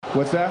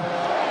What's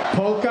that?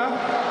 Polka?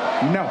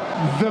 No,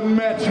 the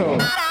metal.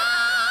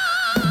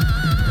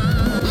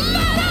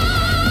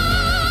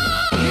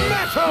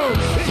 Metal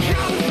is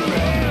coming from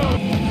hell.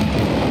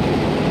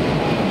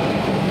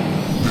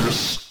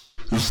 This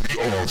is the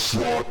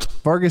Onslaught.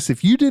 Vargas,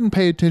 if you didn't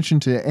pay attention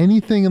to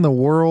anything in the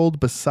world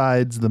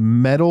besides the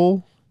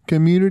metal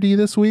community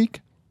this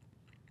week,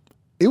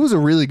 it was a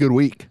really good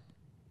week.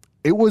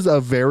 It was a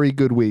very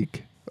good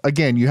week.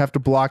 Again, you have to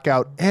block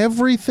out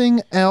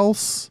everything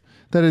else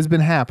that has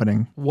been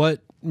happening.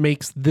 What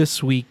makes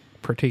this week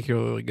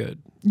particularly good?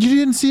 You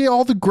didn't see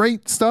all the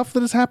great stuff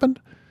that has happened?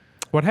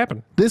 What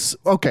happened?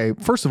 Okay,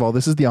 first of all,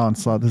 this is the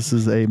Onslaught. This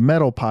is a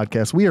metal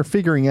podcast. We are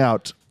figuring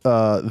out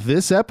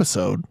this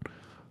episode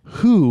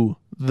who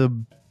the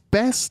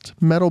best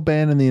metal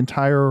band in the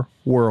entire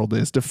world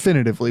is.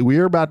 Definitively. We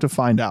are about to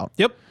find out.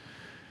 Yep.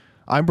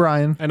 I'm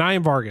Brian. And I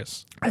am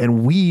Vargas.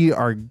 And we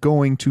are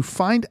going to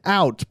find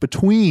out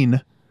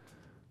between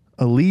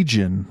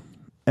Allegaeon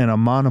and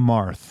Amon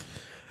Amarth.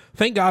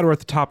 Thank God we're at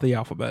the top of the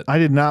alphabet. I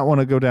did not want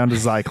to go down to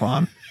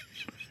Zyklon.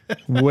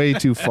 Way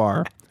too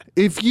far.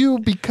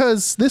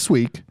 Because this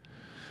week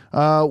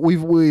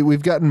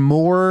we've gotten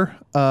more.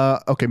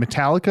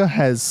 Metallica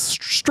has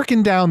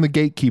stricken down the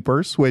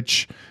gatekeepers,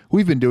 which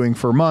we've been doing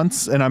for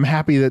months, and I'm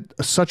happy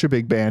that such a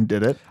big band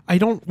did it.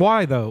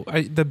 Why though?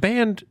 The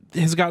band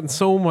has gotten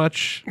so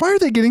much. Why are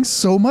they getting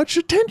so much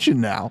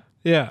attention now?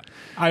 Yeah.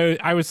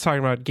 I was talking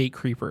about Gate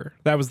Creeper.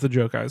 That was the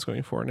joke I was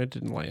going for, and it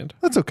didn't land.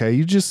 That's okay.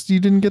 You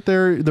didn't get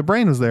there. The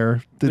brain was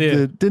there.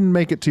 It didn't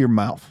make it to your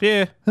mouth.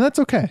 Yeah. And that's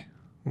okay.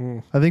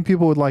 I think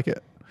people would like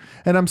it.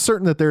 And I'm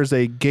certain that there's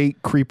a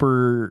Gate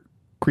Creeper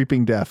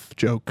creeping death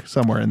joke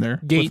somewhere in there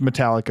with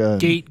Metallica.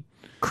 Gate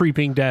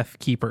creeping death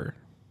keeper.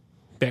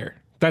 There.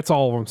 That's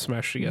all of them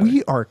smashed together.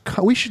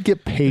 We should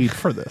get paid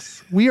for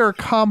this. We are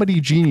comedy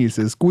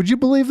geniuses. Would you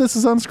believe this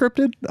is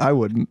unscripted? I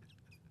wouldn't.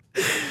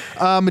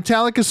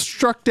 Metallica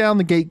struck down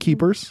the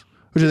gatekeepers,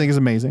 which I think is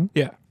amazing.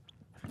 Yeah.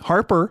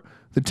 Harper,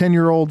 the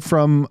 10-year-old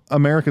from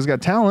America's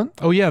Got Talent,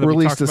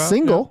 released a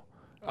single.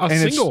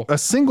 Yeah. A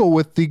single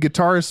with the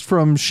guitarist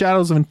from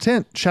Shadow of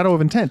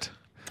Intent.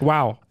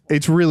 Wow.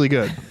 It's really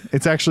good.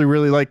 It's actually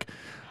really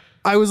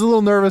I was a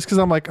little nervous because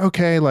I'm like,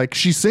 okay,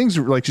 she sings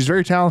she's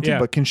very talented,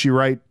 but can she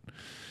write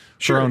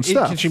her own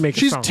stuff? Can she make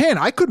She's a song? 10.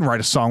 I couldn't write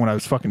a song when I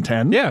was fucking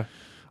 10. Yeah.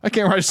 I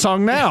can't write a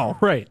song now.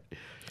 Right.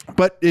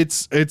 But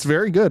it's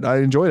very good. I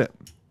enjoyed it.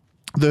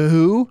 The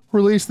Who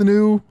released the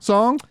new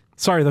song.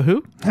 Sorry, The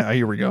Who?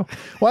 Here we go.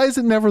 Why is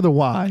it never the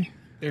Why?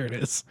 There it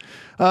is.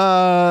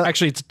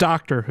 Actually, it's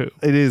Doctor Who.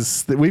 It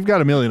is. We've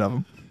got a million of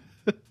them.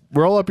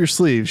 Roll up your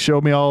sleeves.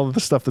 Show me all of the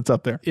stuff that's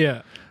up there.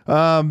 Yeah.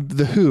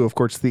 The Who, of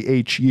course,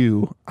 the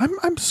HU.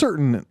 I'm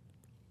certain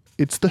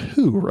it's the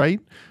Who, right?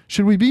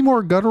 Should we be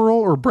more guttural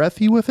or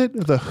breathy with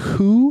it? The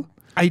Who?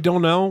 I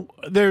don't know.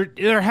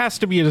 There has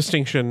to be a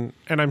distinction,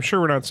 and I'm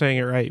sure we're not saying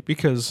it right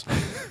because,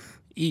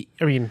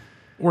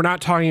 we're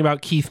not talking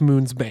about Keith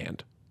Moon's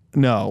band.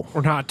 No.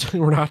 We're not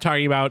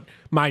talking about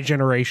My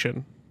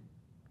Generation.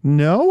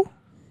 No?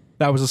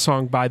 That was a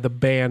song by the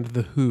band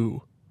The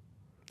Who.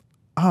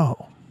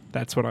 Oh.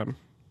 That's what I'm...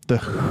 The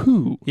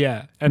Who?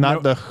 Yeah. And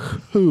not the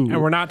Who.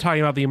 And we're not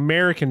talking about the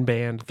American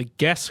band, the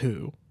Guess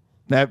Who.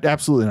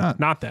 Absolutely not.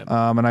 Not them.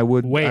 And I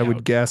would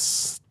out.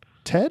 guess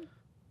Ted?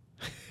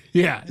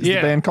 Yeah. Is the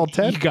band called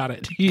Ted? You got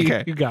it.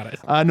 Okay. You got it.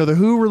 No, the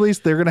Who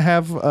released, they're going to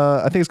have,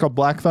 I think it's called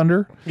Black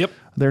Thunder. Yep.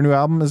 Their new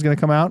album is going to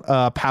come out.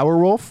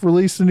 Powerwolf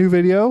released a new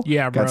video.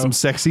 Yeah, bro. Got some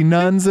sexy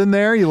nuns in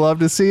there. You love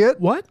to see it.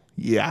 What?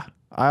 Yeah.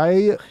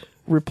 I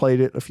replayed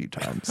it a few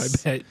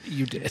times. I bet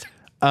you did.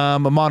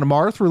 Amon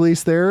Amarth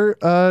released their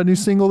new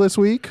single this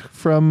week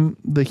from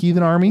the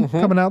Heathen Army,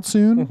 coming out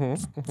soon.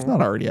 It's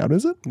not already out,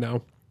 is it?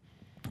 No.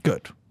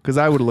 Good. Because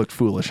I would have looked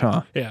foolish,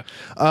 huh? Yeah.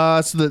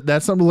 So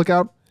that's something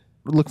to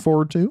look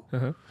forward to.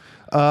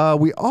 Uh-huh.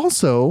 We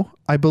also,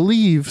 I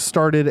believe,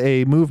 started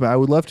a movement. I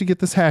would love to get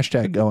this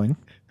hashtag going.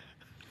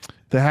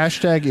 The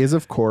hashtag is,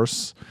 of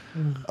course,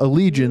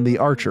 Allegaeon the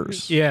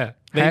Archers. Yeah.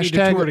 They hashtag need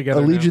to tour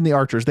together Allegaeon now. the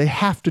Archers. They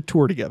have to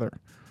tour together.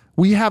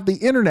 The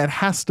internet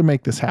has to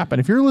make this happen.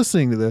 If you're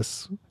listening to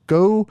this,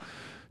 go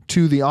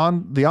to the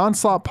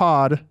Onslaught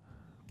Pod.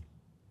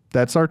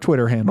 That's our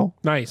Twitter handle.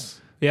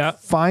 Nice. Yeah.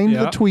 Find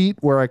the tweet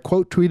where I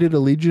quote tweeted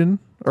Allegaeon,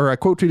 or I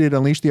quote tweeted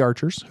Unleash the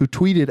Archers, who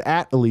tweeted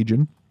at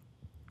Allegaeon.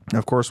 And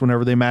of course,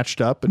 whenever they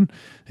matched up and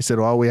they said,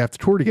 well, we have to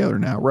tour together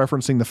now,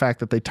 referencing the fact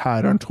that they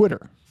tied on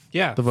Twitter.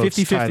 Yeah. The votes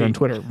 50-50. tied on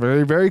Twitter.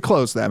 Very, very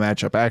close, that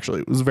matchup,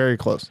 actually. It was very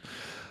close.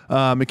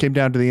 It came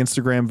down to the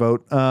Instagram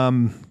vote.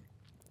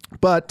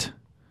 But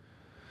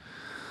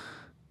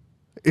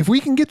if we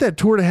can get that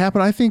tour to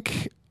happen, I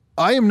think,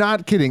 I am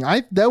not kidding.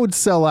 That would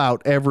sell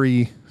out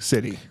every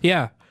city.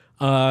 Yeah.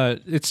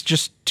 It's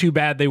just too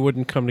bad they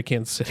wouldn't come to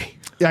Kansas City.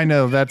 I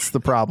know, that's the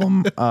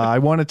problem. I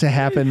want it to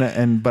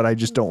happen, but I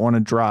just don't want to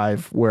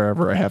drive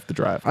wherever I have to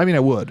drive. I mean, I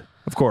would,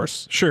 of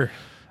course. Sure.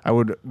 I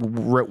would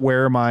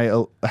wear my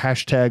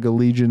hashtag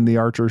Allegaeon the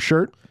Archer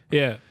shirt.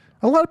 Yeah.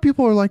 A lot of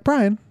people are like,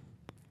 Brian,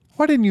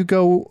 why didn't you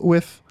go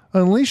with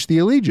Unleash the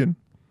Allegaeon?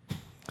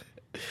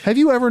 Have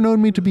you ever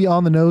known me to be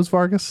on the nose,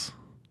 Vargas?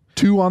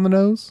 Too on the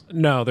nose?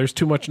 No, there's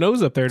too much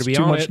nose up there to be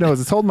Too on much it.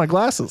 nose. It's holding my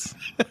glasses.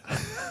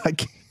 I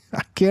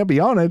can't be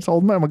on it. It's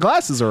holding my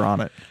glasses are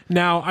on it.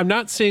 Now, I'm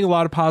not seeing a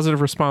lot of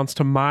positive response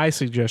to my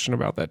suggestion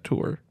about that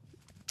tour,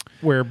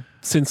 where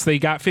since they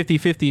got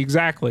 50-50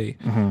 exactly,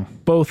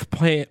 both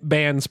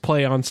bands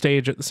play on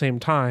stage at the same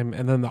time,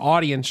 and then the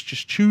audience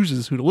just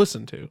chooses who to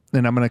listen to.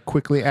 And I'm going to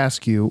quickly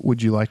ask you,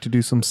 would you like to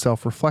do some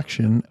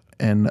self-reflection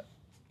and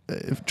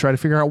try to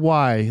figure out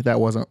why that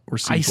wasn't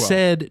received I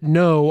said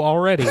no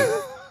already.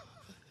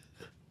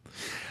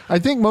 I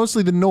think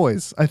mostly the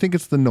noise. I think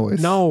it's the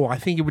noise. No, I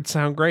think it would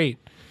sound great.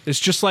 It's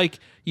just like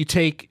you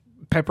take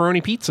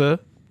pepperoni pizza,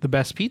 the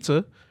best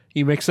pizza,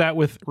 you mix that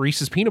with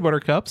Reese's peanut butter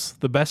cups,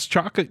 the best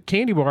chocolate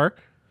candy bar.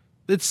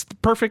 It's the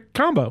perfect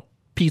combo.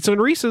 Pizza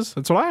and Reese's.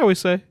 That's what I always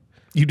say.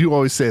 You do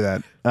always say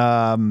that.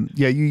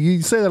 Yeah,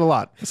 you say that a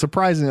lot. A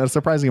surprising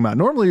amount.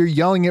 Normally you're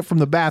yelling it from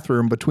the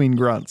bathroom between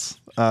grunts.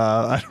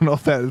 I don't know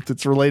if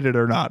it's related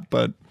or not,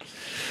 but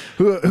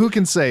who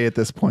can say at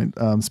this point?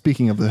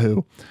 Speaking of the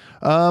Who,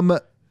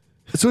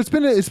 so it's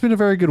been a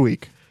very good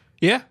week.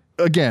 Yeah.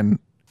 Again,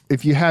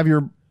 if you have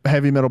your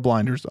heavy metal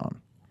blinders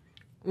on,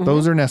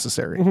 those are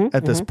necessary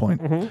at this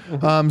point.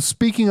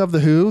 Speaking of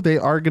the Who, they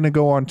are going to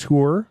go on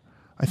tour.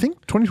 I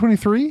think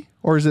 2023,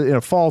 or is it in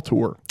a fall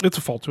tour? It's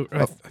a fall tour,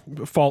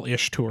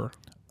 fall-ish tour,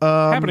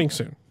 happening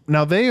soon.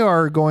 Now they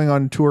are going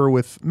on tour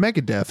with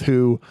Megadeth,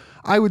 who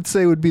I would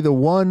say would be the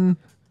one.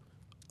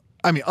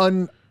 I mean,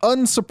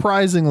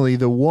 unsurprisingly,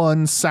 the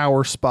one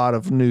sour spot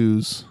of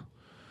news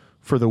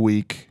for the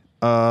week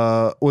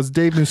was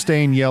Dave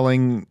Mustaine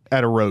yelling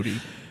at a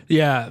roadie.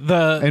 Yeah,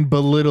 and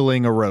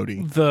belittling a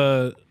roadie.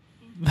 The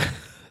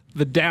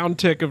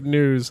downtick of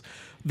news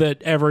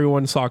that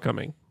everyone saw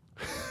coming.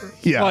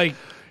 Yeah, like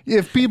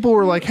if people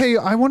were like, "Hey,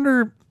 I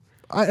wonder,"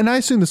 and I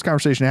assume this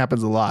conversation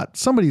happens a lot.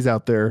 Somebody's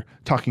out there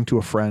talking to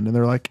a friend, and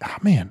they're like, "Oh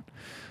man,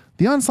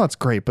 the Onslaught's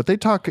great," but they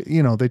talk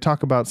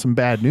about some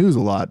bad news a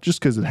lot, just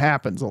because it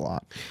happens a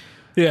lot.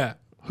 Yeah.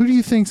 Who do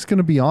you think's going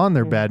to be on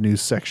their bad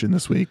news section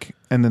this week?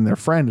 And then their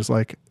friend is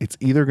like, it's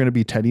either going to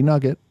be Teddy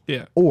Nugget,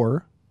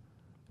 or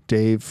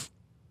Dave.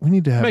 We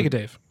need to have Mega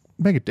Dave.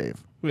 Mega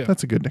Dave. Yeah.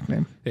 That's a good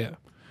nickname. Yeah.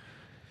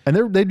 And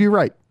they'd be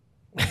right.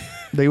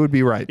 They would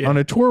be right. On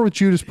a tour with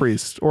Judas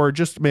Priest, or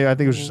just maybe I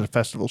think it was just a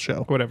festival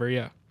show. Whatever,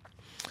 yeah.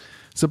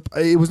 So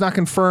it was not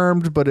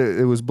confirmed, but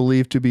it was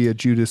believed to be a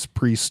Judas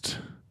Priest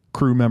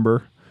crew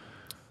member.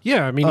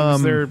 Yeah, I mean, it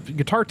was their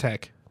guitar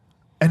tech.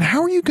 And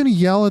how are you going to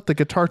yell at the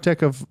guitar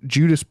tech of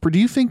Judas? Do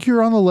you think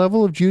you're on the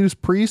level of Judas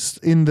Priest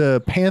in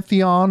the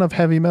pantheon of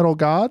heavy metal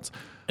gods?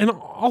 And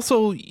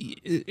also,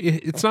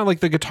 it's not like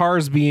the guitar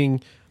is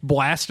being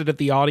blasted at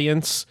the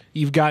audience.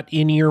 You've got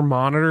in-ear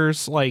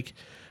monitors. Like,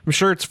 I'm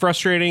sure it's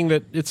frustrating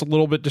that it's a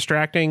little bit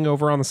distracting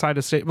over on the side of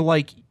the stage, but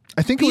like,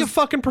 I think be a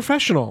fucking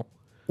professional.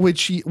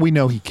 Which we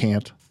know he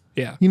can't.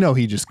 Yeah.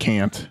 He just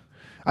can't.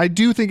 I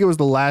do think it was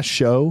the last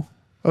show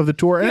of the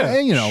tour. Yeah,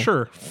 and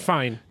sure,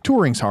 fine.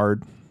 Touring's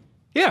hard.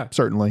 Yeah.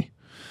 Certainly.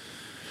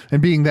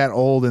 And being that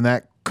old and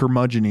that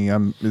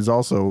curmudgeon-y is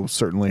also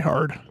certainly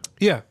hard.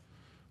 Yeah.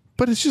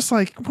 But it's just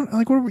like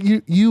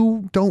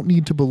you don't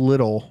need to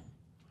belittle.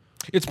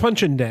 It's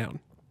punching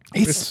down.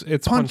 It's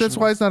punching. That's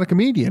why it's not a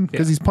comedian,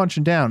 because he's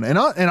punching down. And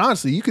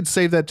honestly, you could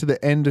save that to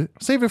the end.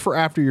 Save it for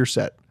after your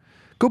set.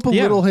 Go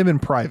belittle him in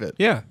private.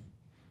 Yeah.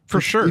 For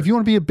sure. If you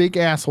want to be a big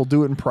asshole,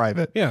 do it in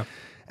private. Yeah.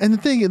 And the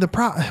thing,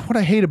 what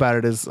I hate about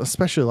it is,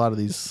 especially a lot of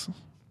these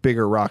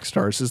bigger rock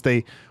stars, is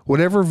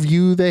whatever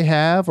view they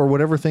have or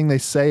whatever thing they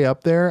say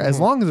up there, as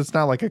long as it's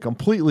not like a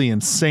completely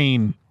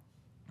insane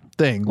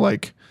thing,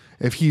 like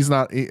if he's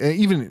not,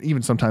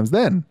 even sometimes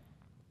then,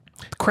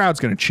 the crowd's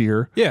going to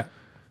cheer. Yeah.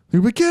 They're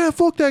like, yeah,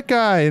 fuck that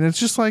guy. And it's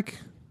just like,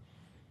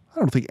 I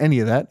don't think any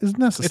of that is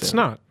necessary. It's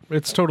not.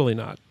 It's totally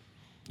not.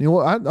 You know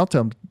what? I'll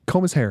tell him,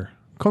 comb his hair.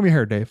 Comb your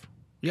hair, Dave.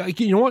 Yeah,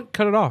 you know what?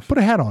 Cut it off. Put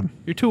a hat on.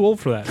 You're too old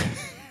for that.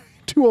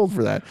 Too old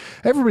for that.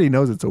 Everybody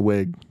knows it's a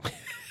wig.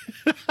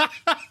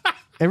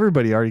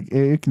 Everybody already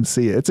you can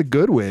see it. It's a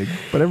good wig,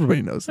 but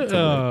everybody knows it's a wig.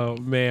 Oh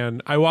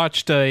man, I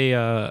watched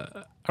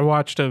a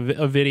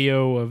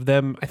video of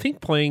them, I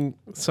think, playing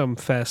some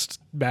fest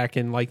back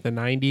in like the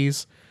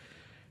 90s,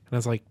 and I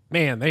was like,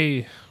 man,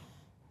 a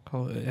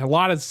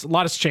lot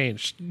has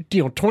changed.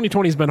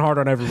 2020's been hard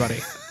on everybody.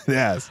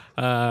 Yes.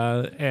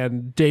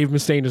 And Dave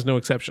Mustaine is no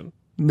exception.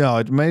 No,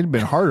 it may have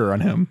been harder on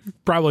him.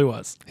 Probably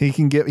was. He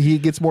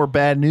gets more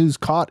bad news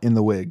caught in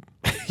the wig.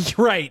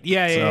 Right.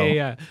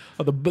 Yeah.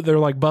 Oh, they're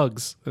like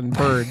bugs and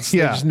birds. They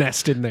just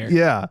nest in there.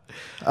 Yeah.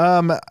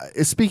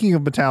 Speaking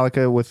of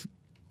Metallica with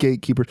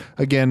Gatekeepers,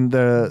 again,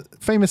 the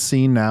famous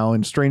scene now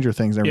in Stranger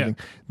Things and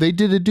everything, they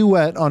did a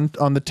duet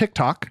on the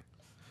TikTok.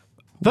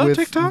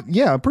 TikTok?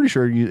 Yeah, I'm pretty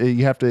sure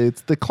you have to.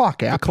 It's the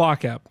clock app. The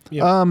clock app.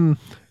 Yeah.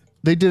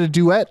 They did a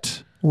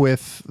duet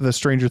with the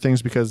Stranger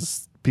Things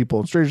because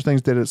people in Stranger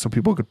Things did it so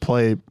people could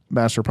play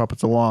Master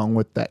Puppets along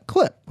with that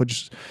clip, which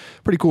is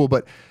pretty cool.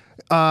 But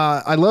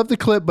I love the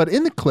clip. But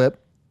in the clip,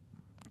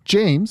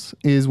 James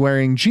is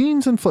wearing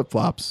jeans and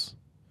flip-flops.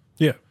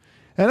 Yeah.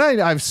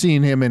 And I've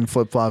seen him in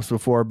flip flops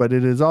before, but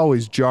it is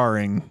always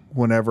jarring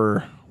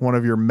whenever one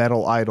of your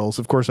metal idols.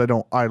 Of course, I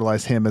don't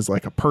idolize him as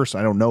like a person.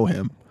 I don't know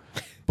him,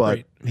 but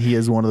Right. he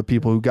is one of the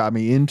people who got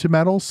me into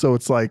metal. So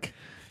it's like,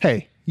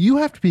 hey, you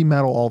have to be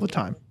metal all the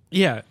time.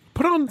 Yeah,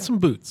 put on some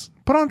boots.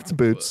 Put on some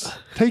boots.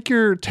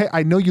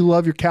 I know you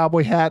love your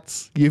cowboy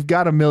hats. You've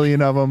got a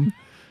million of them.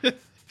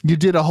 You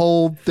did a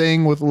whole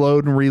thing with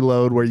load and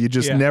reload where you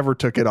just Yeah. never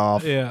took it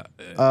off. Yeah.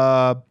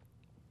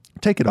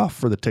 Take it off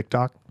for the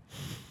TikTok.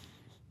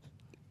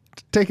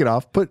 Take it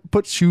off.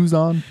 Put shoes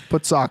on.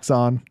 Put socks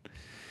on.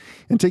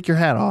 And take your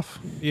hat off.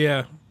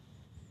 Yeah.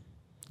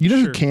 You know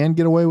Sure. who can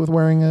get away with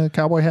wearing a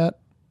cowboy hat?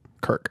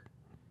 Kirk.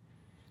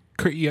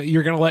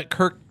 You're going to let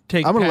Kirk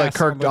take I'm going to let pass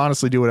Kirk on the-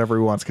 honestly do whatever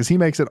he wants because he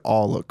makes it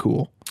all look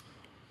cool.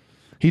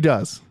 He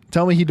does.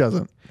 Tell me he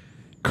doesn't.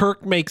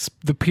 Kirk makes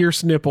the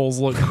pierced nipples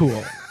look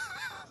cool.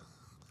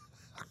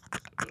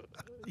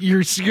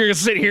 You're going to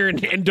sit here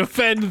and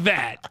defend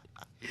that.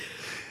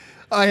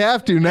 I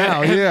have to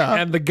now, yeah.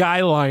 And the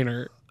guy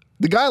liner.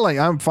 The guy liner,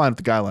 I'm fine with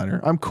the guy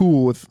liner. I'm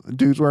cool with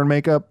dudes wearing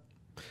makeup.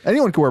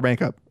 Anyone can wear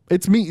makeup.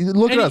 It's me.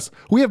 Look at us.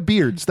 We have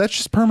beards. That's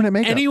just permanent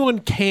makeup. Anyone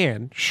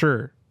can,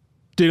 sure.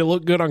 Did it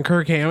look good on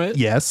Kirk Hammett?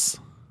 Yes.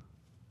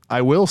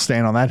 I will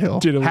stand on that hill.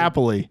 Did it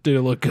happily. Did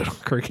it look good on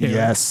Kirk Hammett?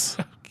 Yes.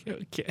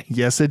 Okay.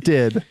 Yes, it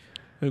did.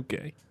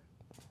 Okay.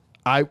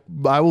 I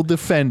will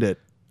defend it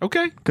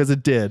Okay. because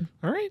it did.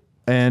 All right.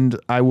 And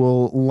I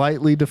will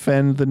lightly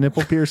defend the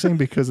nipple piercing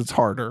because it's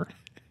harder.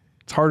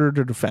 It's harder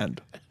to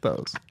defend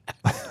those.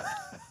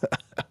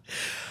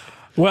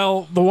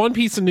 Well, the one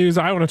piece of news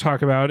I want to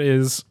talk about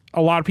is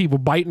a lot of people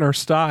biting our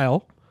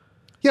style.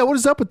 Yeah, what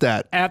is up with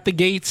that? At the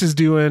Gates is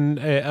doing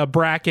a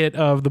bracket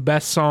of the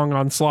best song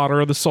on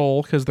Slaughter of the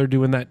Soul because they're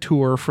doing that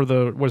tour for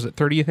the, what is it,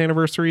 30th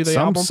anniversary of the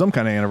album? Some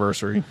kind of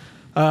anniversary.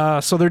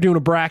 So they're doing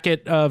a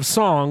bracket of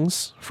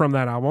songs from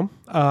that album.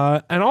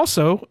 And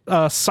also,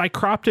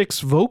 Psychroptic's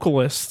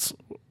vocalist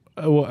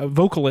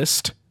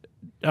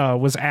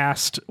was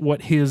asked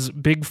what his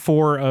big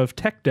four of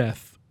tech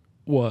death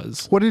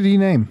was. What did he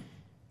name?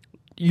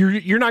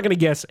 You're not going to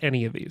guess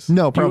any of these.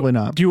 No, probably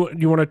not. Do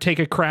you want to take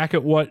a crack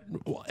at what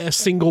a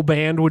single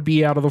band would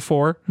be out of the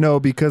four? No,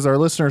 because our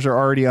listeners are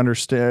already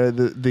understand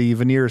the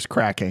veneers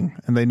cracking,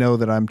 and they know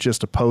that I'm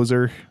just a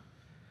poser,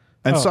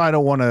 and so I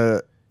don't want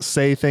to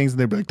say things, and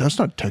they'd be like, "That's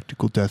not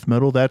technical death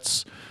metal.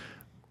 That's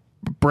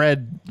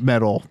bread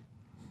metal."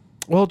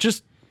 Well,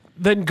 just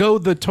then go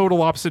the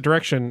total opposite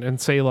direction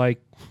and say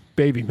like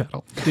baby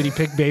metal. Did he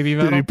pick baby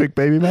metal? Did he pick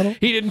baby metal?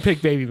 He didn't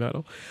pick baby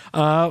metal.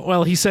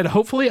 Well, he said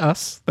hopefully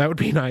us. That would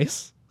be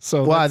nice.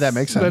 So Why, that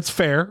makes sense. That's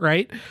fair,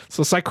 right?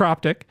 So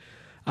Psychroptic.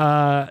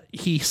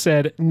 He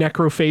said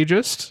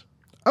necrophagist.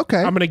 Okay.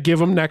 I'm going to give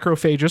him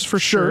necrophagist for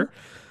sure.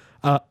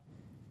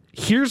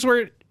 Here's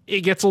where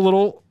it gets a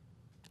little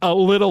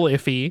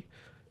iffy.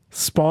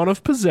 Spawn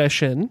of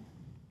Possession.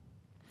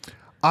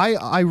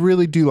 I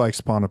really do like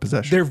Spawn of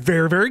Possession. They're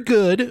very, very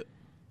good.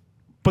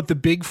 But the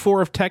big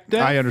four of tech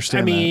death. I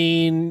understand I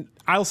mean,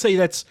 I'll say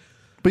that's.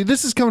 But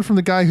this is coming from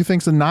the guy who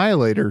thinks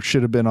Annihilator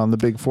should have been on the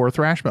big four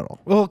thrash metal.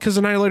 Well, because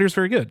Annihilator is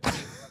very good.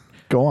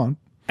 Go on.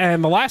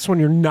 And the last one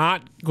you're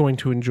not going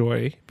to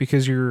enjoy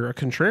because you're a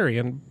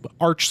contrarian,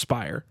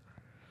 Archspire.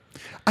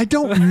 I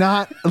don't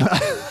not.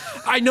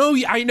 I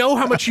know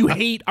how much you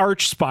hate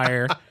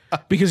Archspire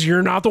because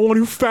you're not the one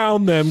who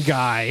found them,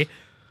 guy.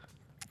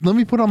 Let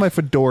me put on my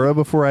fedora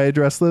before I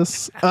address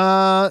this.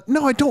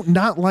 No, I don't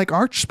not like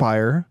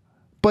Archspire,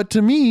 but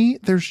to me,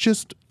 there's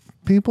just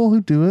people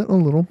who do it a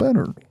little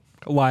better.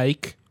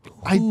 Like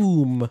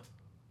whom?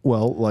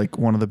 Well, like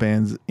one of the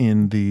bands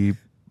in the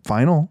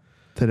final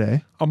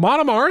today. Amon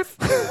Amarth?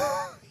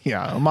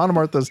 Yeah,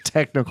 Amarth does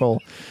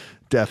technical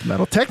death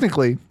metal.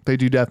 Technically, they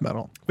do death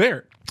metal.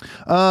 There.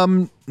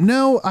 No,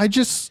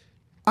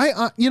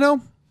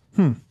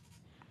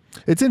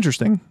 it's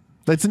interesting.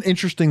 That's an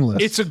interesting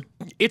list.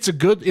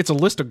 It's a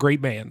list of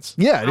great bands.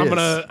 Yeah, I'm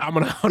gonna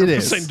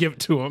 100% give it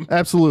to them.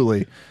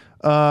 Absolutely.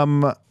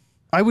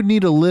 I would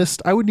need a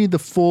list. I would need the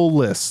full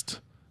list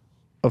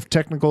of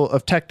tech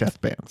death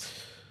bands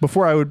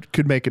before I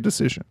could make a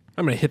decision.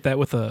 I'm gonna hit that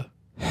with a.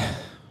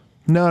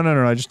 No.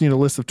 I just need a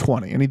list of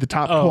 20. I need the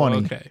top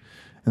 20. Okay.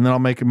 And then I'll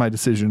make my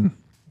decision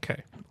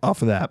Okay.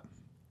 off of that.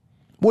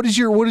 What is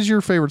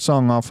your favorite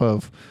song off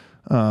of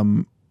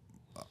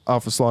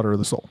Slaughter of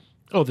the Soul?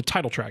 Oh, the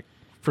title track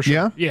for sure.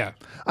 Yeah? Yeah.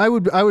 I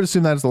would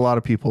assume that is a lot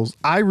of people's.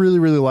 I really,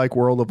 really like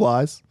World of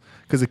Lies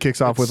because it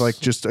kicks off with like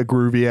just a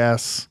groovy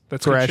ass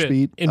That's good thrash shit.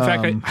 beat. In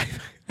fact,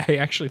 I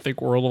actually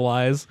think World of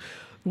Lies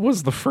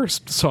was the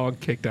first song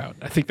kicked out.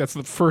 I think that's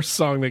the first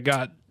song that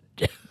got.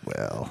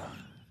 Well,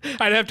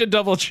 I'd have to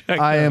double check.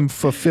 I am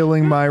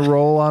fulfilling my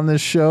role on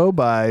this show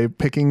by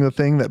picking the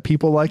thing that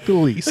people like the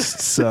least.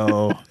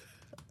 So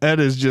that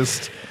is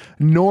just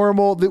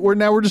normal.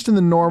 We're just in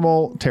the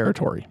normal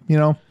territory, you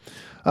know.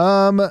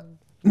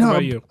 No,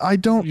 about you? I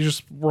don't. You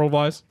just World of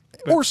Lies?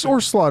 Or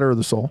Slaughter of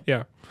the Soul.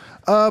 Yeah.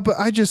 But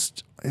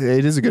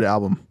it is a good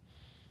album.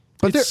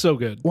 But It's so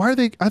good. Why are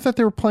they? I thought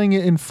they were playing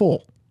it in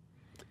full.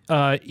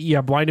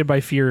 Yeah, Blinded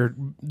by Fear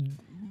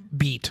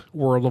beat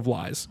World of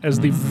Lies as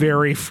the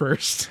very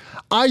first.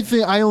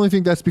 I only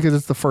think that's because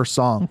it's the first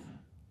song.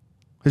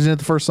 Isn't it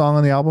the first song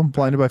on the album,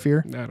 Blinded by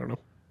Fear? I don't know.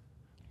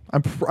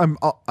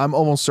 I'm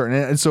almost certain.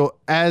 And so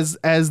as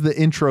the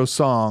intro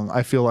song,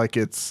 I feel like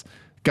it's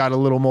got a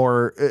little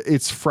more,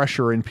 it's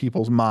fresher in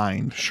people's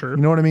mind. Sure. You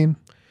know what I mean?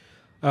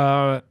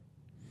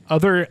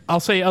 I'll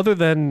say other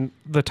than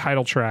the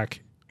title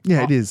track,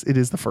 Yeah, it is. It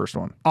is the first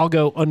one. I'll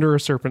go Under a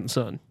Serpent's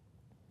Sun.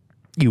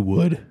 You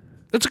would.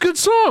 It's a good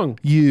song.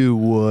 You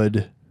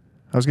would.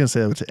 I was going to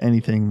say that to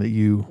anything that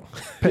you,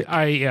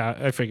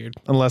 I figured.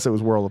 unless it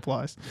was World of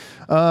Lies.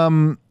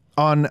 On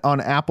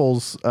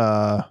Apple's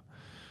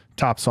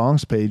top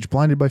songs page,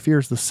 Blinded by Fear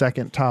is the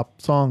second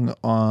top song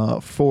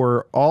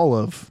for all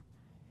of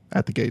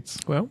At the Gates.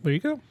 Well, there you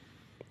go.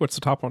 What's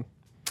the top one?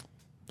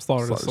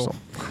 Slaughter to Soul.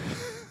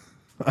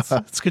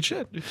 It's good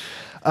shit.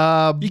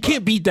 You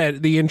can't beat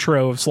the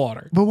intro of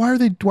Slaughter. But why are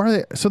they?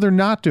 So they're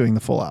not doing the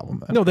full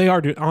album then? No, they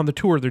are on the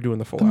tour. They're doing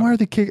the full album. Why are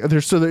they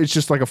it's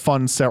just like a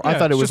fun set. I Yeah,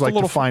 thought it it's was just a like to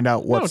little find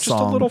out what just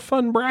song. a little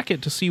fun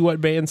bracket to see what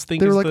bands think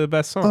They were is like, the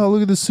best song. Oh,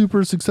 look at this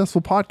super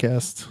successful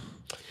podcast.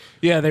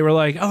 Yeah, they were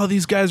like, oh,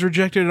 these guys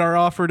rejected our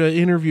offer to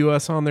interview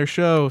us on their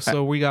show,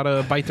 so we got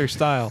to bite their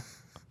style.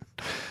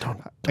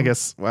 I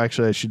guess, well,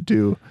 actually, I should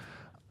do.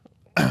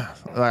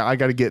 I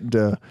got to get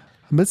into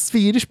Miss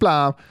Swedish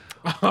Plan.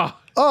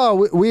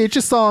 Oh, which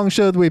song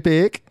should we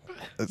pick?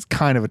 It's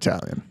kind of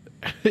Italian.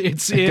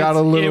 It got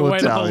a little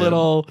went Italian. a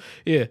little,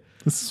 yeah.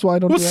 This is why I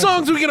don't. What do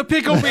songs are we going to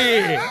pick over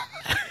here?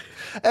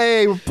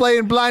 Hey, we're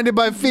playing Blinded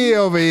by Fear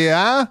over here,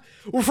 huh?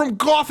 We're from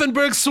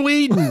Gothenburg,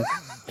 Sweden.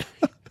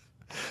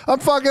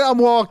 I'm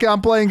walking.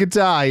 I'm playing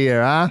guitar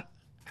here, huh?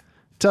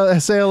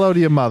 Say hello to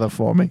your mother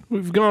for me.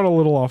 We've gone a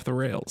little off the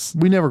rails.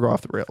 We never go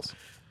off the rails.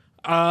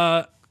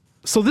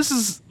 So this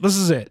is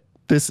it.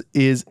 This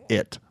is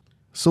it.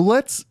 So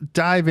let's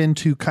dive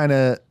into kind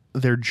of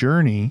their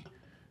journey,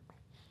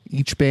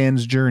 each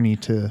band's journey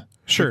to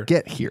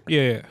get here.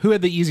 Yeah. Who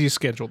had the easiest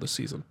schedule this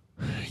season?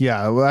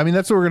 Yeah, well, I mean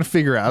that's what we're gonna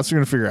figure out. So we're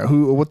gonna figure out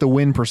what the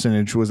win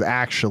percentage was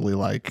actually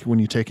like when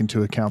you take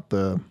into account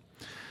the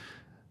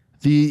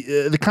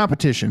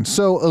competition.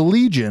 So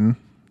Allegaeon,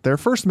 their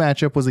first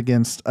matchup was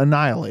against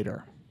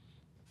Annihilator.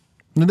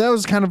 And that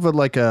was kind of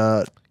like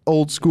a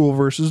old school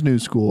versus new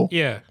school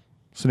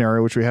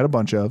scenario, which we had a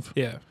bunch of.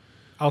 Yeah.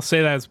 I'll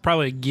say that's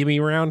probably a gimme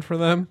round for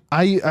them.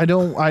 I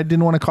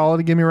didn't want to call it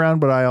a gimme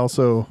round, but I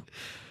also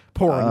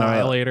Poor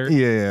Annihilator.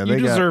 Yeah, you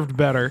deserved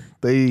better.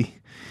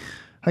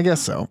 I guess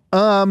so.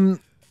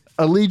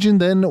 Allegaeon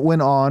then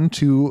went on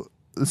to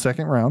the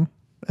second round,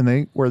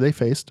 and where they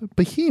faced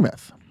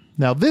Behemoth.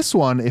 Now this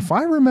one, if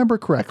I remember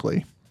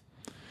correctly,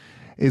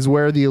 is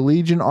where the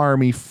Allegaeon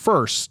army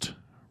first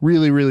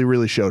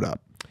really showed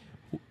up.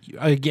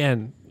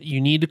 Again, you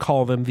need to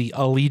call them the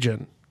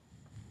Allegaeon.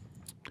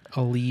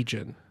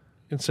 Allegaeon.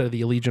 Instead of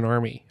the Allegaeon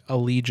army.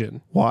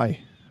 Allegaeon. Why?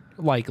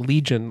 Like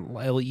Legion.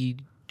 Legion.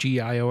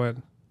 Did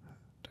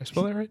I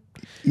spell that right?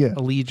 Yeah.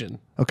 Allegaeon.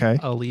 Okay.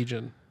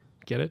 Allegaeon.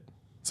 Get it?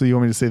 So you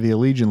want me to say the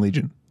Allegaeon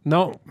Legion?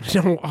 No.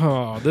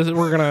 Oh,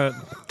 we're going to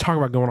talk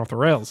about going off the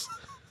rails.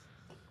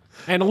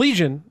 And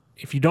Allegaeon,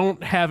 if you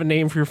don't have a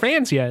name for your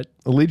fans yet.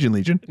 Allegaeon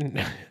Legion.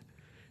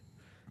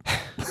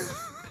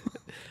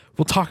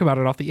 We'll talk about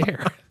it off the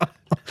air.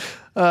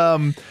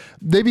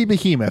 They beat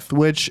Behemoth,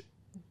 which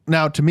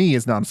now to me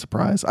is not a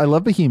surprise. I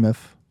love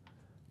Behemoth,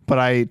 but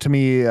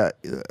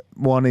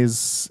one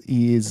is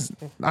I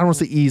don't want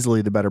to say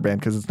easily the better band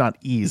because it's not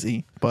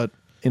easy, but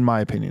in my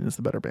opinion, is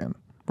the better band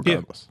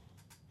regardless. Yeah.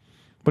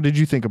 What did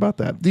you think about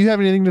that? Do you have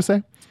anything to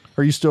say?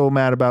 Or are you still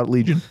mad about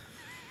Legion?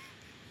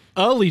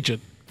 Allegaeon.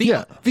 The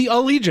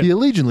Allegaeon. The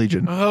Allegaeon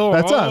Legion. Oh,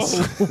 that's us.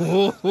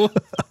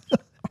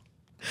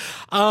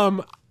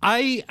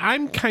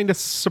 I'm kind of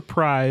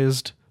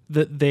surprised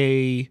that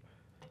they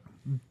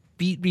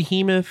beat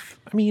Behemoth.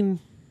 I mean,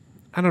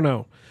 I don't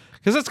know.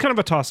 Because that's kind of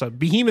a toss-up.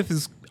 Behemoth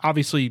is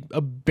obviously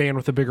a band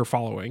with a bigger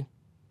following.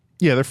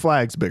 Yeah, their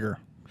flag's bigger.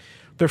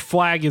 Their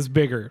flag is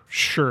bigger.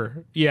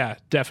 Sure. Yeah,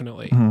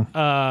 definitely.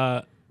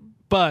 Mm-hmm.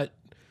 But,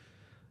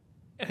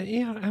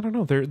 yeah, I don't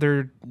know.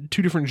 They're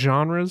two different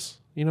genres,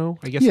 you know?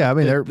 I guess. Yeah, I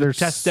mean,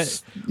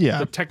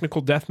 the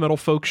technical death metal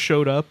folks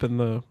showed up and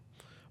the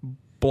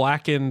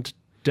blackened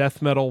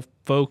death metal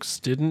folks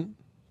didn't.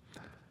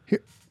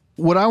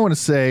 What I want to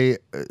say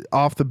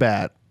off the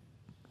bat,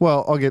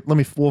 well,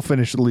 we'll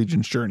finish the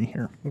Legion's journey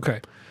here.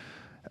 Okay.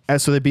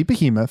 So they beat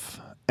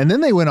Behemoth, and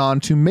then they went on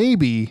to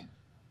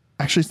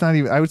actually it's not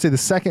even, I would say the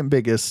second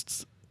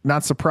biggest,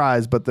 not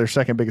surprise, but their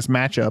second biggest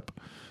matchup.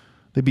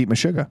 They beat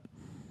Meshuggah.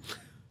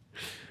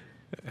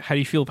 How do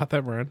you feel about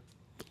that, Brian?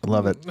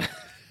 Love it.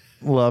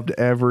 Loved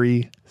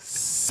every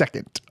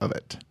second of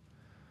it.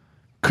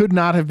 Could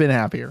not have been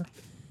happier.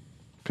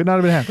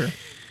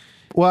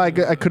 Well, I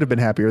could have been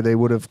happier. They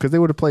would have, because they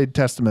would have played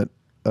Testament.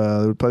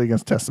 They would play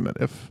against Testament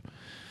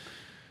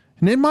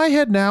And in my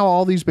head now,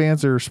 all these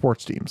bands are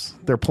sports teams.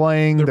 They're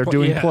playing. They're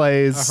doing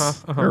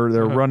plays.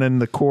 They're running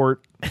the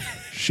court,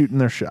 shooting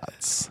their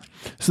shots.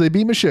 So they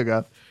beat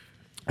Meshuggah,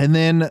 and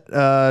then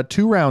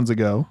 2 rounds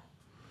ago,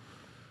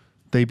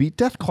 they beat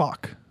Death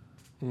Clock.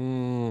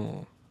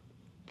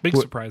 Big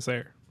surprise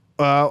there.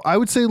 I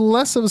would say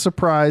less of a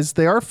surprise.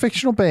 They are a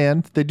fictional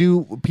band.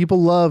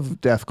 People love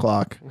Death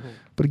Clock.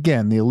 But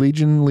again, the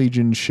Allegaeon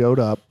Legion showed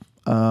up,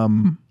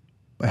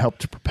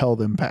 helped to propel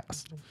them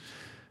past.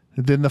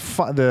 Then the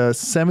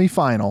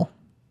semifinal,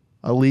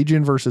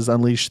 Allegaeon versus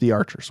Unleash the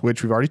Archers,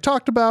 which we've already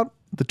talked about.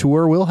 The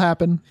tour will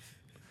happen.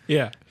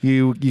 Yeah.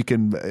 You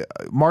can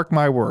mark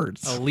my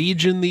words.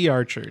 Allegaeon the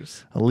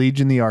Archers.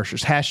 Allegaeon the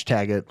Archers.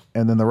 Hashtag it,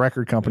 and then the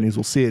record companies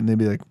will see it and they'll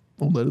be like,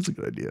 "Oh, that is a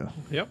good idea."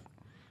 Yep.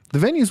 The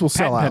venues will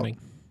sell out. Pending.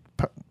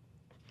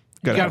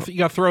 You got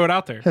to throw it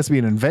out there. Has to be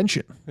an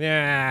invention.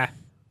 Yeah.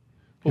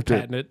 We'll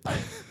patent it.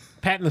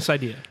 Patent this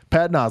idea.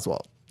 Patton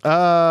Oswalt.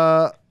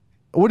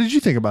 What did you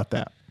think about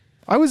that?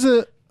 I was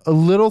a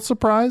little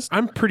surprised.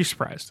 I'm pretty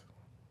surprised.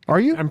 Are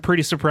you? I'm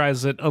pretty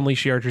surprised that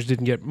Unleash the Archers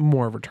didn't get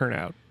more of a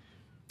turnout.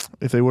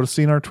 If they would have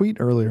seen our tweet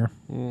earlier,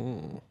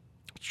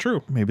 It's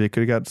true. maybe they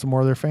could have got some more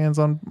of their fans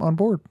on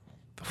board.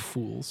 The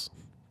fools.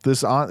 This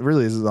is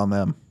on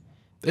them.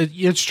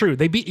 It's true.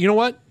 They beat. You know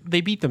what?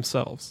 They beat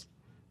themselves.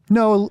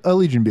 No,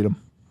 Allegiant beat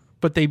them.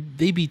 But they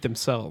beat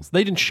themselves.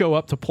 They didn't show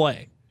up to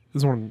play.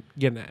 Is what I'm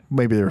getting at.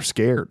 Maybe they were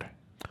scared.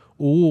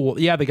 Ooh,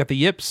 yeah, they got the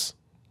yips.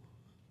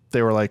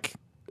 They were like,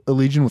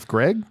 Allegiant with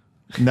Greg?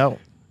 No.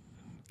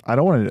 I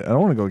don't want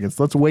to go against.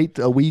 Let's wait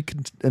a week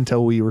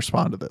until we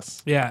respond to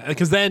this. Yeah,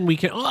 because then we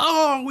can.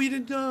 Oh, we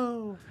didn't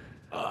know.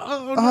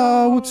 Oh, no.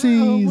 Oh,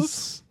 whoopsies.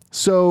 Whoops.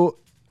 So,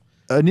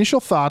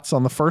 initial thoughts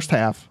on the first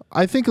half.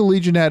 I think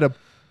Allegiant had a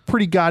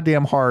pretty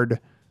goddamn hard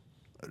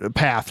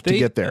path to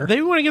get there.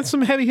 They want to get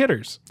some heavy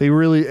hitters. They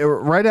really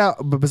right out.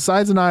 But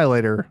besides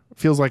Annihilator,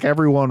 feels like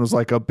everyone was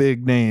like a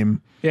big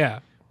name. Yeah.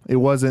 It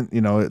wasn't.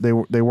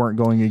 They weren't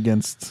going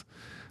against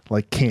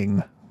like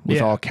King with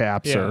all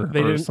caps or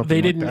something. They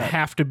like didn't that.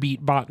 have to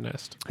beat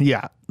Botanist.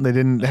 Yeah, they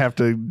didn't have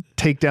to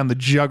take down the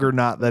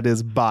juggernaut that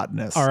is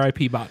Botanist.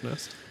 R.I.P.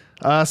 Botanist.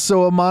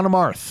 So Amon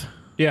Amarth,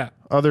 Yeah,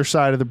 other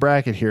side of the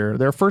bracket here.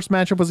 Their first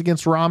matchup was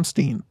against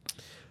Rammstein.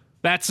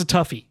 that's a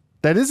toughie.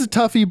 That is a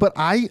toughie, but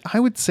I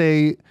would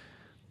say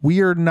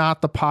we are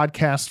not the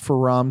podcast for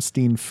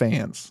Rammstein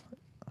fans.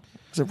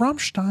 Is it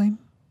Rammstein?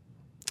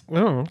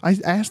 Oh, I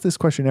ask this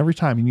question every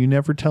time, and you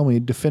never tell me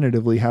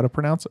definitively how to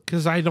pronounce it.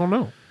 because I don't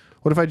know.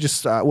 What if I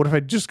just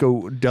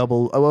go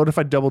double? What if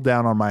I double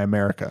down on my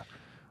America?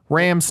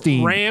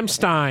 Rammstein.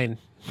 Ramstein.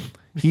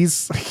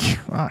 He's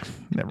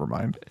never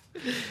mind.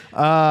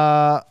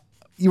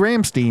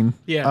 Rammstein.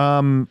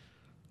 Yeah.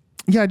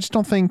 Yeah, I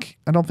don't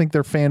think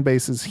their fan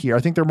base is here. I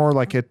think they're more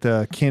like at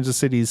Kansas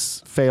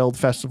City's failed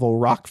festival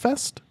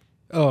Rockfest.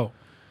 Oh.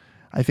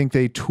 I think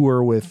they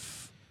tour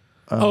with.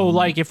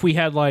 Like if we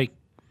had like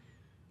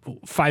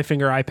Five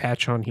Finger Eye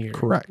Patch on here.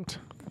 Correct.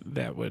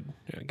 That would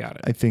got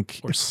it. I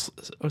think Or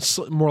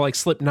more like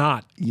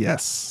Slipknot.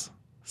 yes.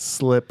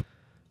 Slip.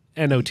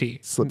 N-O-T.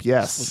 Slip.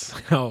 Yes.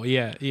 Oh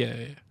yeah.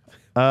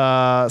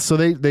 So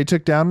they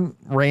took down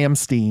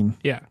Rammstein.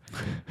 Yeah.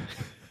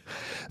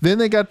 Then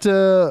they got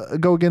to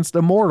go against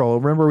Immortal.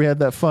 Remember we had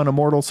that fun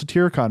Immortal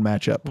Satyricon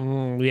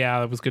matchup. Yeah,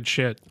 that was good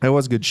shit. That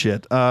was good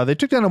shit. They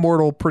took down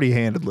Immortal pretty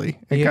handedly.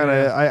 And Yeah. kind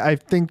of, I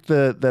think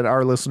that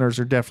our listeners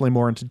are definitely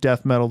more into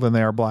death metal than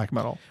they are black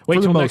metal. Wait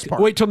for the till most next.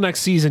 part. Wait till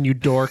next season, you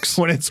dorks.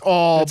 When it's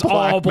all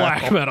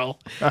Black metal.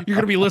 You're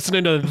gonna be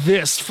listening to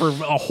this for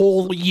a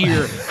whole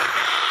year.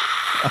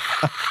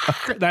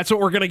 That's what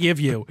we're gonna give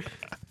you.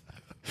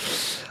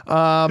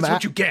 That's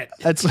what you get.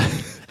 That's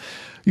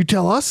you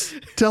tell us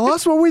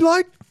what we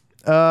like.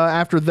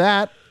 After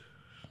that,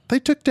 they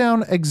took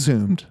down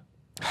Exhumed,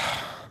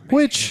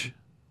 which,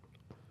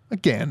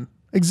 again,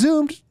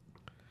 Exhumed,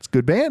 it's a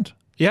good band.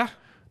 Yeah.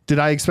 Did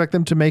I expect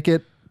them to make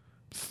it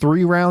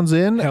 3 rounds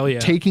in? Hell yeah.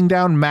 Taking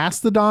down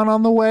Mastodon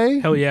on the way?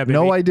 Hell yeah, baby.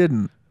 No, I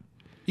didn't.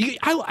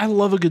 I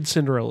love a good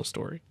Cinderella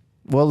story.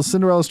 Well, the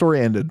Cinderella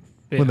story ended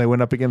Yeah. when they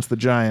went up against the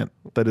giant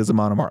that is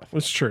Amon Amarth.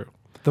 It's true.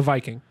 The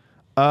Viking.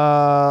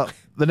 The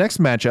next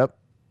matchup,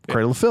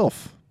 Cradle of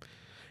Filth.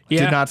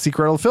 Yeah. Did not see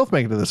Cradle of Filth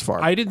make it this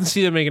far. I didn't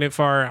see them making it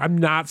far. I'm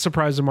not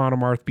surprised Amon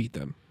Amarth beat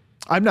them.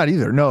 I'm not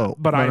either. No.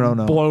 But no,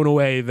 I'm blown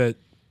away that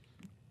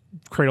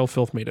Cradle of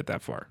Filth made it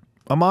that far.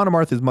 Amon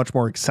Amarth is much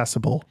more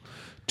accessible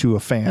to a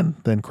fan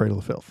than Cradle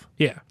of Filth.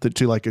 Yeah.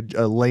 To like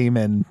a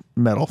layman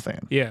metal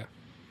fan. Yeah.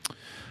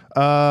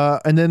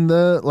 And then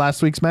the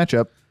last week's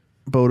matchup,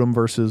 Bodum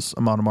versus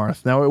Amon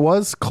Amarth. Now it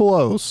was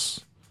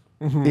close-ish.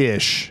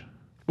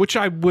 Which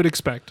I would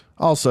expect.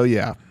 Also,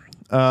 yeah.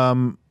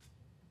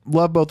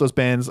 Love both those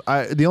bands.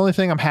 The only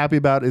thing I'm happy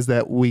about is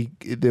that we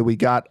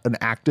got an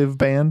active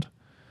band.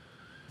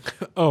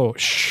 Oh,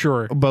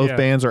 sure. Both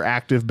bands are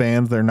active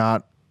bands. They're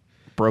not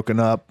broken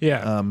up.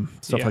 Yeah.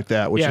 Stuff like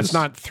that. Which is it's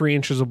not 3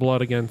 inches of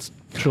blood against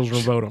Children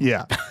of Bodom.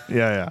 Yeah.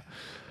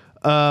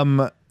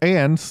 And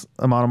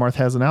Amon Amarth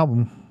has an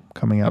album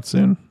coming out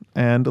soon,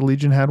 and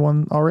Allegiant had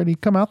one already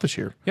come out this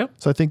year. Yep.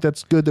 So I think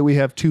that's good that we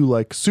have 2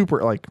 like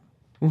super like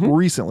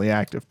recently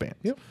active bands.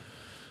 Yep.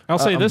 I'll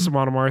say this,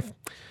 Amon Amarth.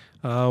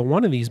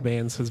 One of these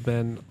bands has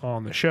been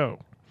on the show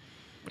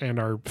and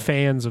are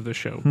fans of the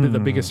show. The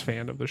biggest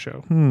fan of the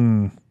show.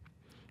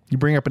 You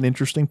bring up an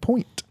interesting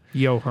point.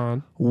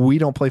 Johan. We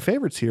don't play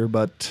favorites here,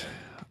 but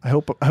I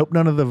hope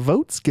none of the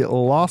votes get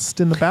lost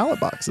in the ballot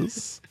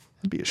boxes.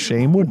 It'd be a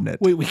shame, wouldn't it?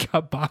 Wait, we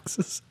got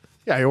boxes?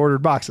 Yeah, I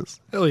ordered boxes.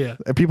 Hell yeah.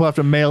 And people have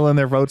to mail in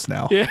their votes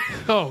now. Yeah.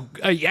 Oh,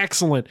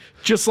 excellent.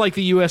 Just like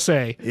the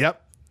USA.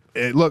 Yep.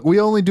 Look, we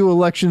only do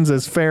elections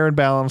as fair and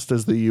balanced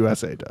as the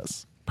USA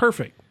does.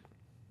 Perfect.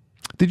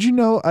 Did you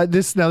know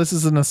this? Now, this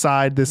is an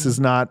aside. This is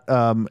not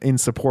in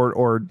support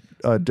or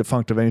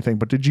defunct of anything.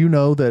 But did you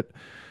know that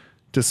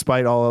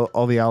despite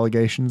all the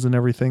allegations and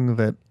everything,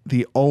 that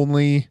the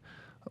only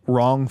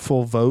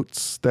wrongful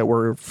votes that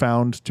were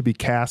found to be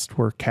cast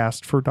were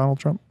cast for Donald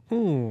Trump?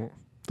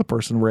 The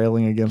person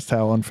railing against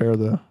how unfair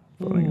the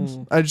voting is.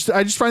 I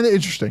just find that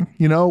interesting.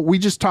 You know, we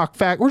just talk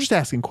fact. We're just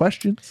asking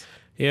questions.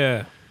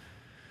 Yeah.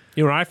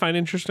 You know what I find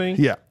interesting?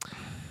 Yeah.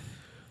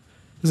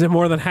 Is that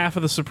more than half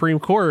of the Supreme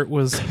Court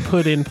was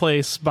put in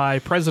place by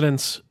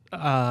presidents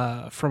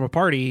from a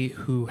party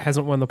who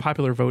hasn't won the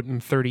popular vote in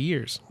 30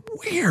 years.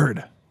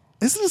 Weird.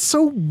 Isn't it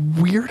so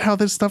weird how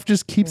this stuff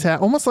just keeps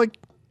happening? Almost like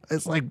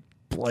it's like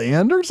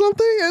planned or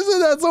something? Isn't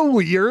that so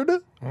weird?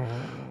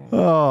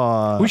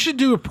 We should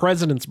do a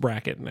president's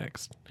bracket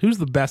next. Who's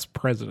the best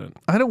president?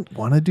 I don't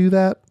want to do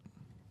that.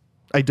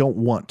 I don't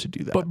want to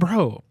do that. But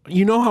bro,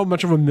 you know how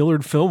much of a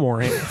Millard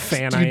Fillmore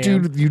fan I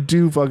am. You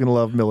do fucking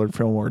love Millard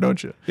Fillmore,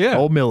 don't you? Yeah.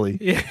 Old Millie.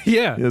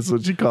 Yeah. That's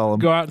what you call him.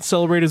 Go out and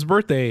celebrate his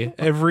birthday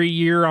every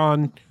year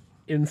on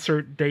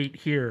insert date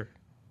here.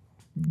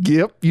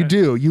 Yep, you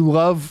do. You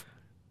love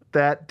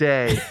that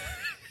day.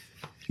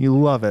 You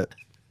love it.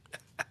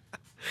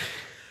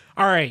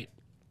 All right.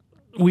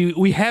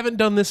 We haven't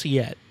done this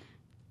yet,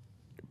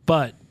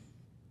 but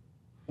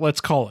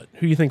let's call it. Who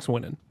do you think's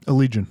winning?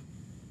 Allegion.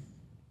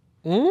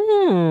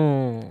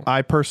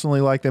 I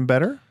personally like them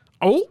better.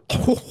 Oh.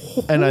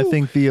 And I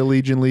think the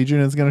Allegion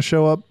Legion is going to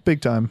show up big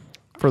time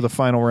for the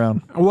final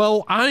round.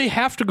 Well, I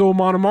have to go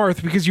Amon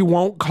Amarth because you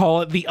won't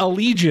call it the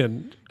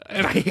Allegion,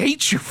 and I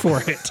hate you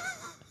for it.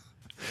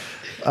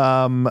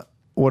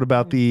 What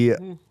about the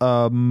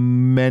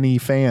many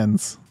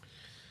fans,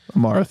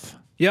 Amarth?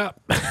 Yep.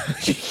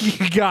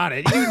 You got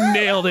it. You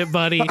nailed it,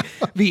 buddy.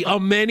 The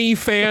many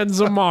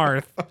fans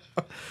Amarth.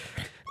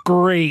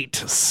 Great.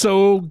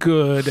 So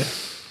good.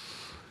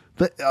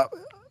 The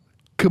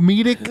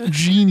comedic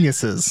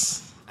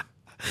geniuses,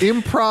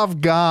 improv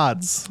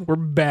gods. We're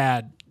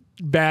bad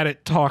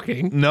at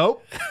talking.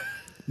 Nope.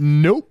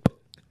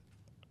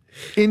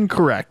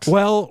 Incorrect.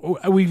 Well,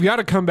 we've got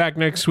to come back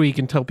next week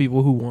and tell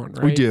people who won,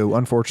 right? We do.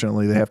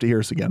 Unfortunately, they have to hear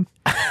us again.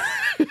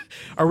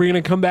 Are we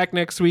going to come back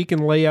next week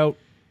and lay out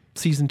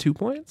season 2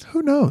 plans?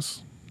 Who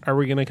knows? Are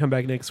we going to come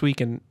back next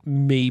week and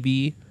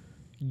maybe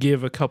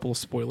give a couple of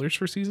spoilers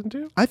for season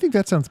 2? I think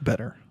that sounds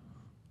better.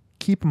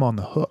 Keep them on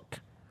the hook.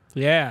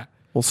 Yeah.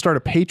 We'll start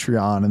a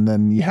Patreon, and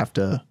then you have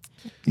to,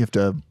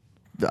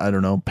 I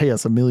don't know, pay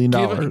us $1 million.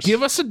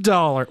 Give us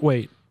 $1.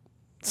 Wait,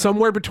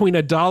 somewhere between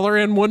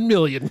 $1 and $1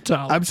 million.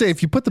 I'm saying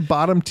if you put the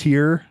bottom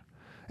tier,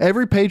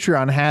 every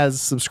Patreon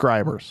has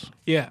subscribers.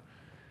 Yeah.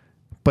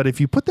 But if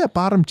you put that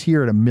bottom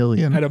tier at $1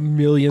 million, At $1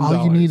 million,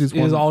 all you need is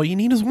one. All you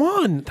need is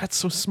one. That's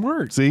so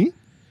smart. See?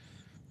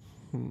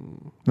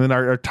 And then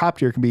our top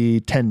tier can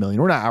be 10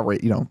 million. We're not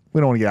outraged. We don't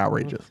want to get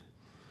outrageous.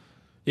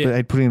 Yeah. But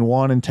I'd put in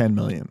 1 and 10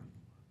 million.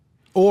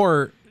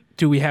 Or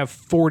do we have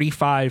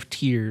 45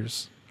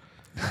 tiers?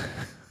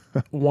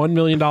 $1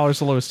 million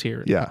the lowest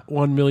tier. Yeah.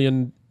 $1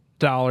 million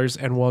and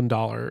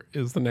 $1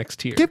 is the next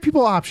tier. Give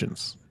people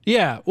options.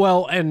 Yeah.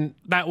 Well, and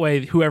that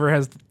way, whoever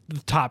has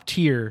the top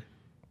tier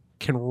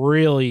can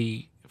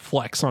really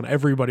flex on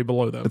everybody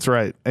below them. That's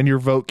right. And your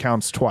vote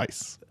counts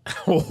twice.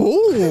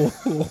 Oh,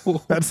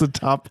 That's the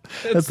top.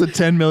 That's the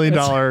 $10 million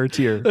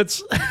tier.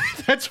 that's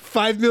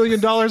 $5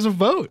 million a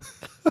vote.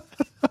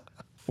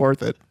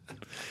 Worth it.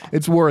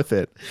 It's worth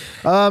it.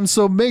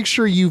 So make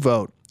sure you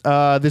vote.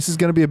 This is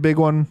going to be a big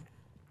one.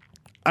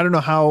 I don't know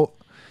how,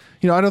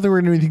 I don't think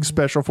we're going to do anything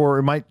special for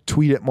it. We might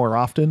tweet it more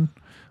often.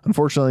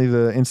 Unfortunately,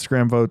 the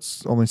Instagram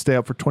votes only stay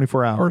up for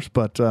 24 hours,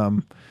 but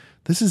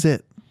this is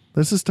it.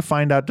 This is to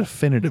find out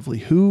definitively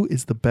who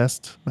is the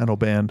best metal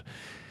band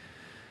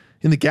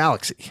in the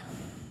galaxy.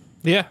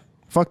 Yeah.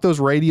 Fuck those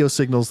radio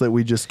signals that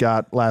we just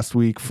got last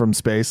week from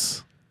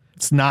space.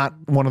 It's not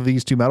one of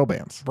these two metal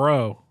bands.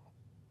 Bro,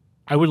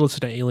 I would listen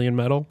to Alien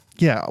Metal.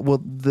 Yeah,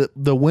 well,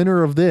 the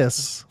winner of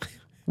this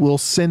will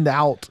send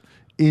out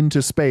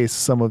into space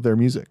some of their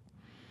music.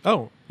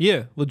 Oh,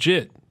 yeah,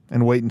 legit.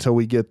 And wait until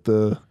we get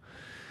the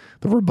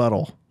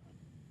rebuttal.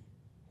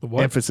 The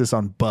what? Emphasis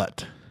on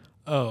butt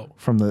Oh.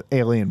 from the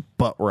alien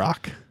butt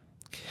rock.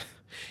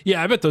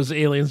 Yeah, I bet those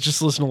aliens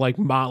just listen to like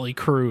Motley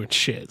Crue and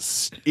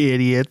shit.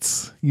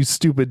 Idiots. You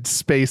stupid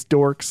space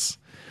dorks.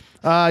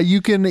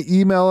 You can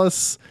email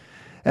us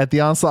at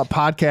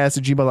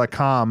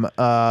theonslottpodcast@gmail.com.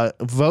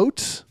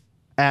 Vote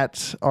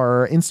at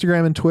our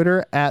Instagram and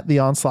Twitter at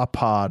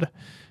theonslottpod.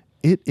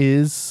 It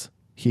is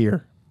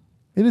here.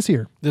 It is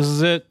here. This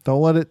is it.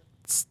 Don't let it.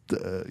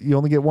 You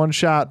only get one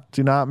shot.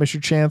 Do not miss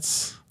your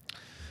chance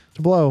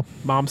to blow.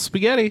 Mom's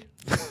spaghetti.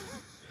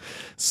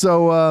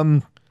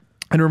 So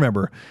And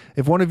remember,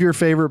 if one of your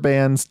favorite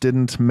bands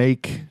didn't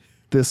make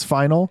this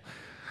final,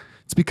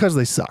 it's because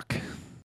they suck.